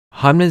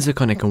I'm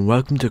Iconic and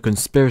welcome to a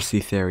conspiracy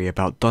theory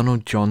about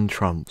Donald John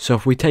Trump. So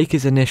if we take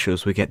his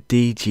initials we get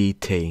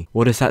DGT.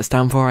 What does that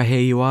stand for, I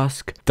hear you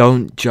ask?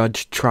 Don't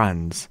judge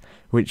trans,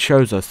 which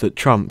shows us that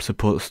Trump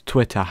supports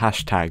Twitter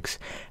hashtags.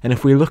 And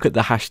if we look at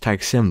the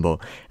hashtag symbol,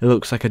 it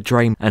looks like a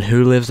drain. And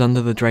who lives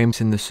under the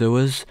drains in the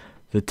sewers?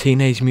 The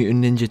Teenage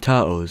Mutant Ninja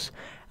Turtles.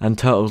 And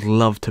turtles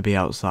love to be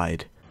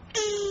outside.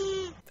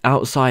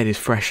 Outside is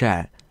fresh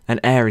air,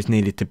 and air is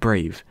needed to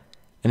breathe.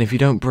 And if you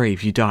don't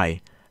breathe, you die.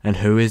 And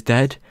who is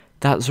dead?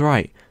 That's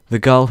right, the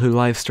girl who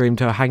live streamed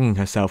her hanging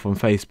herself on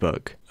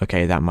Facebook.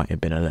 Okay, that might have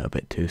been a little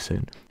bit too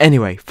soon.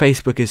 Anyway,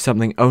 Facebook is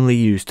something only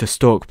used to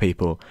stalk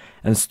people,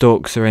 and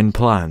stalks are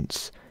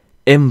implants.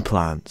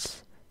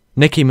 Implants.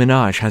 Nicki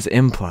Minaj has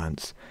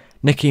implants.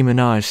 Nicki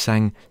Minaj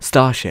sang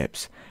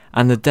Starships,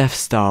 and the Death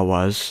Star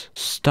was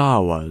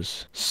Star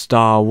Wars.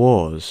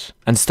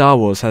 And Star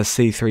Wars has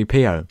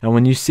C-3PO, and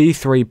when you see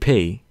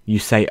 3P, you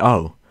say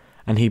oh,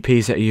 and he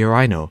pees at a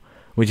urinal,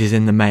 which is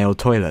in the male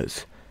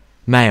toilets.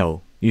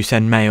 Mail. You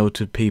send mail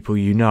to people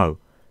you know.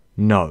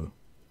 No.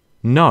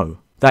 No.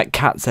 That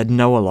cat said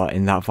no a lot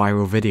in that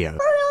viral video.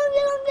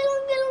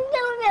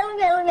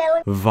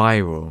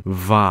 Viral.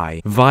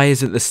 Vi. Vi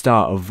is at the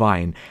start of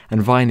Vine,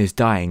 and Vine is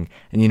dying,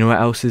 and you know what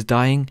else is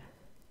dying?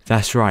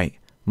 That's right,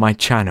 my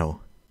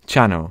channel.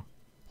 Channel.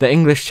 The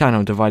English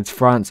Channel divides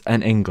France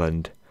and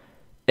England.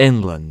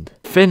 Inland.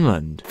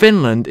 Finland.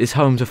 Finland is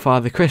home to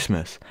Father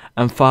Christmas,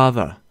 and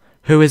father.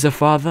 Who is a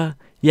father?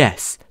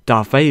 Yes,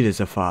 Darth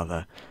Vader's a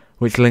father.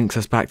 Which links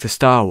us back to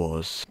Star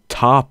Wars.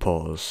 Tar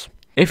paws.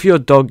 If your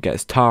dog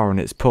gets tar on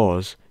its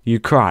paws, you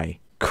cry.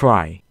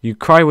 Cry. You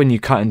cry when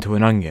you cut into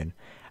an onion,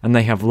 and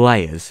they have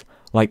layers,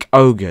 like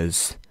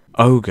ogres.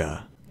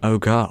 Ogre. Oh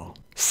girl.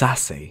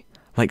 Sassy.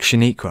 Like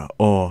Shaniqua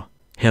or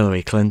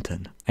Hillary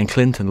Clinton. And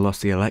Clinton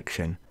lost the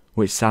election,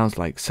 which sounds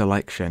like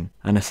selection,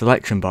 and a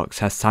selection box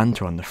has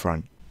Santa on the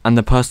front. And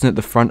the person at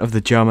the front of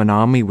the German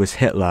army was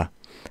Hitler.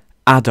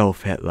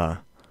 Adolf Hitler.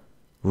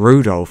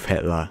 Rudolf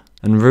Hitler.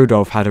 And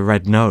Rudolph had a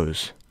red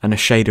nose, and a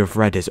shade of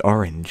red is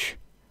orange.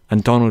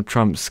 And Donald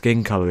Trump's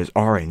skin colour is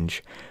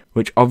orange,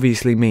 which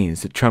obviously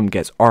means that Trump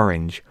gets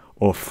orange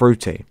or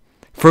fruity.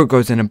 Fruit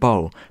goes in a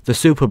bowl, the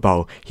Super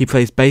Bowl, he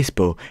plays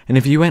baseball, and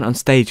if you went on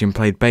stage and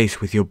played bass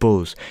with your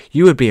bulls,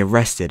 you would be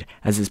arrested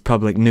as it's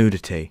public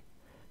nudity.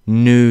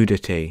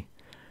 Nudity.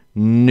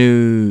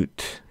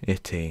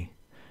 Nudity.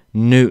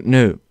 Newt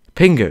newt.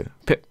 Pingu.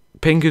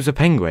 Pingu's a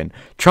penguin.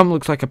 Trump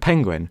looks like a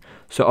penguin.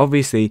 So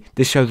obviously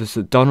this shows us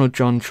that Donald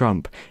John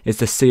Trump is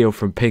the seal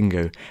from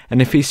Pingu.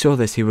 And if he saw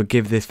this, he would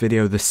give this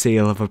video the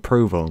seal of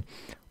approval.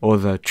 Or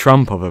the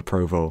Trump of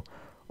approval.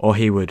 Or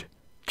he would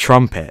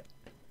trumpet.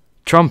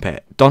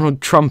 Trumpet.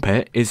 Donald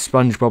Trumpet is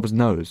SpongeBob's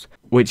nose,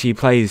 which he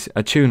plays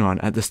a tune on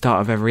at the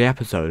start of every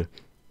episode.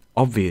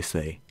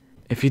 Obviously.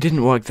 If you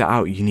didn't work that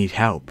out, you need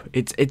help.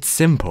 It's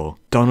simple.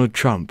 Donald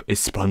Trump is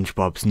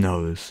SpongeBob's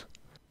nose.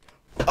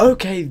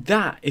 Okay,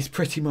 that is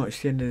pretty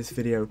much the end of this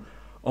video.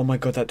 Oh my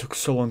god, that took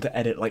so long to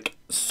edit, like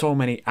so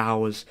many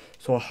hours.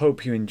 So I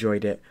hope you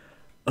enjoyed it.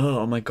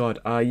 Oh my god,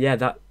 I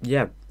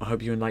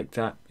hope you liked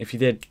that. If you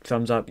did,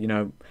 thumbs up, you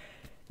know,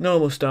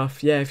 normal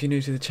stuff. Yeah, if you're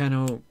new to the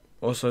channel,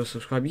 also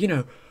subscribe, you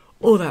know,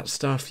 all that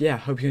stuff. Yeah,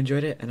 hope you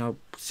enjoyed it, and I'll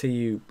see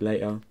you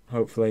later,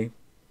 hopefully.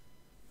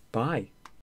 Bye.